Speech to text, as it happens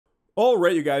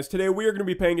Alright, you guys, today we are going to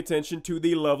be paying attention to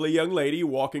the lovely young lady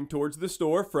walking towards the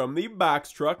store from the box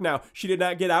truck. Now, she did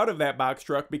not get out of that box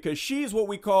truck because she's what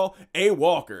we call a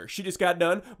walker. She just got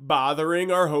done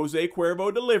bothering our Jose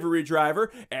Cuervo delivery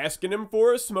driver, asking him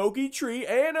for a smoky tree,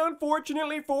 and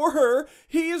unfortunately for her,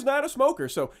 he is not a smoker,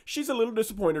 so she's a little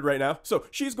disappointed right now. So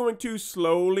she's going to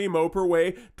slowly mope her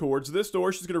way towards the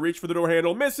store. She's going to reach for the door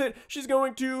handle, miss it. She's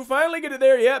going to finally get it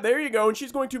there. Yeah, there you go. And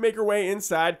she's going to make her way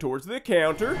inside towards the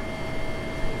counter.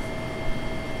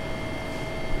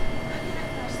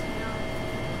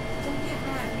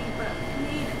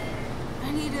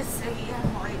 I need a Ciggy,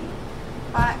 young lady.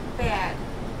 But bad.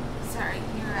 Sorry,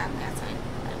 you're on that side.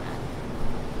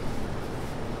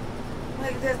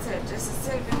 Like, that's it. Just a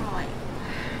Ciggy, young lady.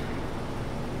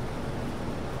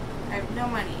 I have no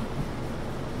money.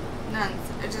 None.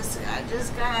 I just got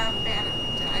a bad.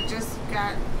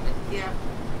 Yeah.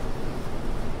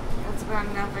 That's about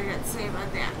enough I got to say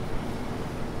about that.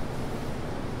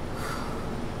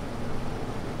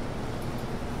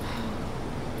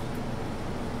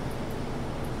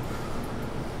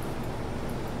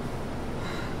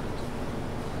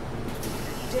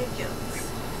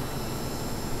 Ridiculous.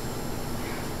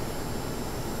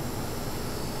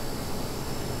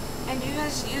 And you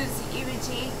guys use EBT?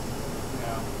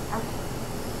 No. Okay.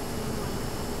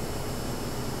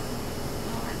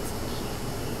 Oh, that's cute.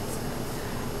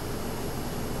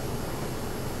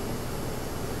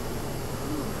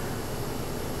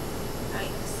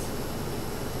 Nice.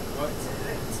 What?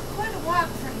 It's quite a walk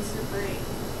from Super 8.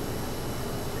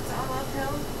 It's all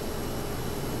uphill.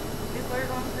 People are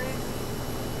going crazy.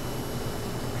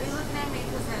 Are you looking at me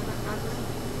because I look ugly?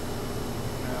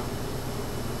 No.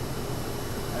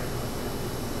 I don't know.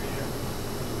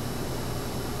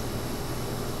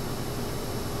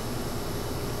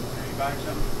 Are you buying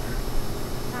something?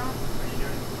 No? What are you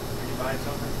doing? Are you buying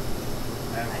something?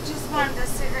 I just wanted a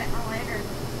cigarette and a lighter.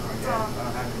 That's all. I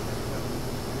don't have anything, but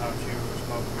I don't chew or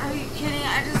smoke. Are you kidding?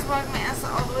 I just walked my ass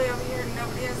all the way over here and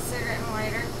nobody has a cigarette and a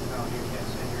lighter. No, you can't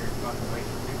sit here and fucking wait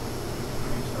for people to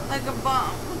do stuff. Like a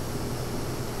bum.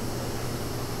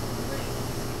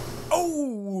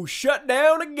 Oh, shut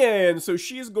down again. So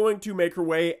she is going to make her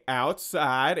way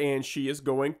outside and she is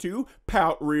going to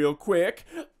pout real quick.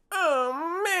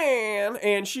 Oh, man.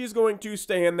 And she's going to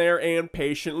stand there and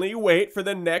patiently wait for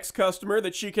the next customer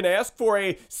that she can ask for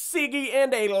a Ciggy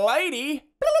and a lady.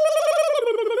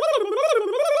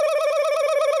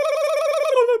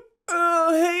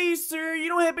 Oh, hey, sir, you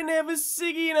don't happen to have a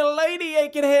Ciggy and a lady I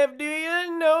can have, do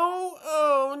you? No?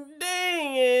 Oh,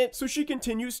 dang it. So she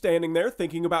continues standing there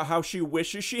thinking about how she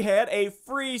wishes she had a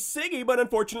free Ciggy, but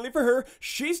unfortunately for her,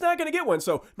 she's not going to get one.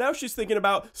 So now she's thinking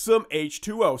about some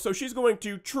H2O. So she's going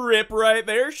to trip right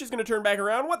there. She's going to turn back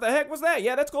around. What the heck was that?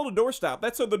 Yeah, that's called a doorstop.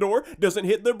 That's so the door doesn't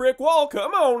hit the brick wall.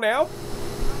 Come on now. Can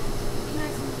I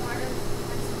have some water?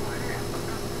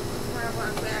 Before I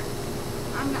walk back.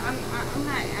 I'm not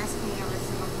asking every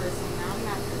single person now. I'm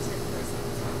not the type of person,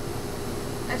 so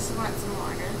I just want some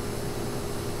water.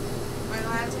 Am I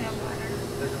allowed to have water?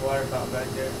 There's a water fountain back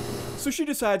there. So she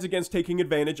decides against taking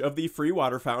advantage of the free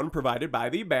water fountain provided by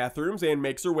the bathrooms and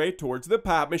makes her way towards the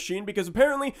pop machine because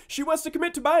apparently she wants to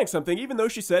commit to buying something even though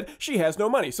she said she has no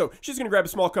money. So she's going to grab a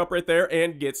small cup right there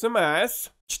and get some ice.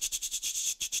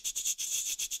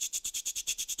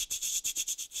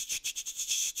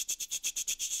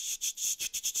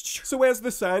 So as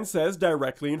the sign says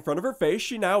directly in front of her face,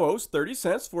 she now owes 30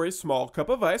 cents for a small cup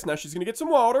of ice. Now she's going to get some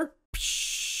water.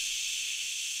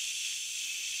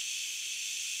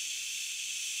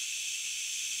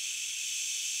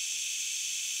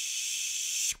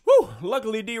 Whew,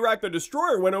 luckily D-Rock the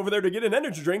Destroyer went over there to get an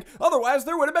energy drink, otherwise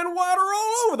there would have been water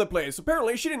all over the place.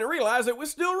 Apparently she didn't realize it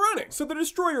was still running. So the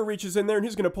Destroyer reaches in there and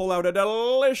he's going to pull out a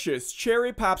delicious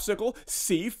cherry popsicle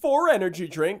C4 energy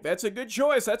drink. That's a good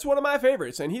choice. That's one of my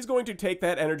favorites. And he's going to take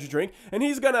that energy drink and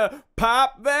he's going to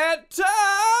pop that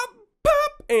top,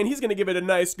 pop, and he's going to give it a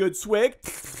nice good swig.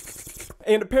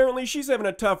 And apparently she's having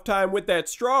a tough time with that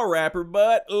straw wrapper,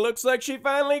 but looks like she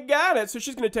finally got it. So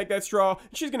she's going to take that straw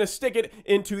and she's going to stick it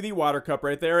into the water cup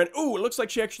right there. And ooh, it looks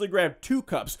like she actually grabbed 2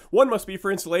 cups. One must be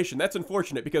for insulation. That's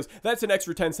unfortunate because that's an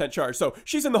extra 10-cent charge. So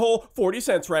she's in the hole 40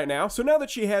 cents right now. So now that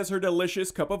she has her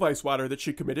delicious cup of ice water that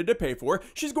she committed to pay for,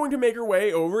 she's going to make her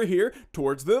way over here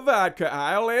towards the vodka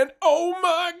aisle. And oh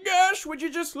my gosh, would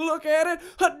you just look at it?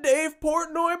 A Dave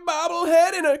Portnoy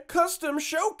bobblehead in a custom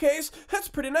showcase. That's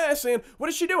pretty nice. And what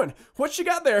is she doing? What's she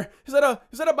got there? Is that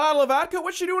a bottle of vodka?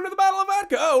 What's she doing to the bottle of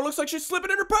vodka? Oh, looks like she's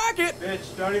slipping it in her pocket.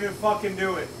 Bitch, don't even fucking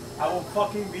do it. I will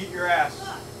fucking beat your ass.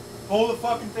 Pull the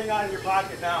fucking thing out of your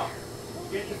pocket now.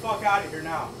 Get the fuck out of here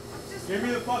now. Give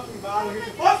me the fucking bottle. Get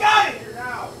the fuck out of here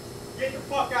now.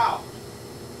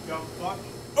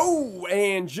 Oh,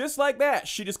 and just like that,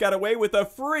 she just got away with a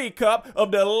free cup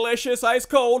of delicious ice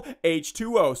cold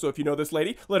H2O. So if you know this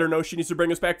lady, let her know she needs to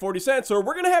bring us back 40 cents or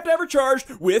we're gonna have her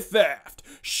charged with theft.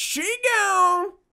 She gone!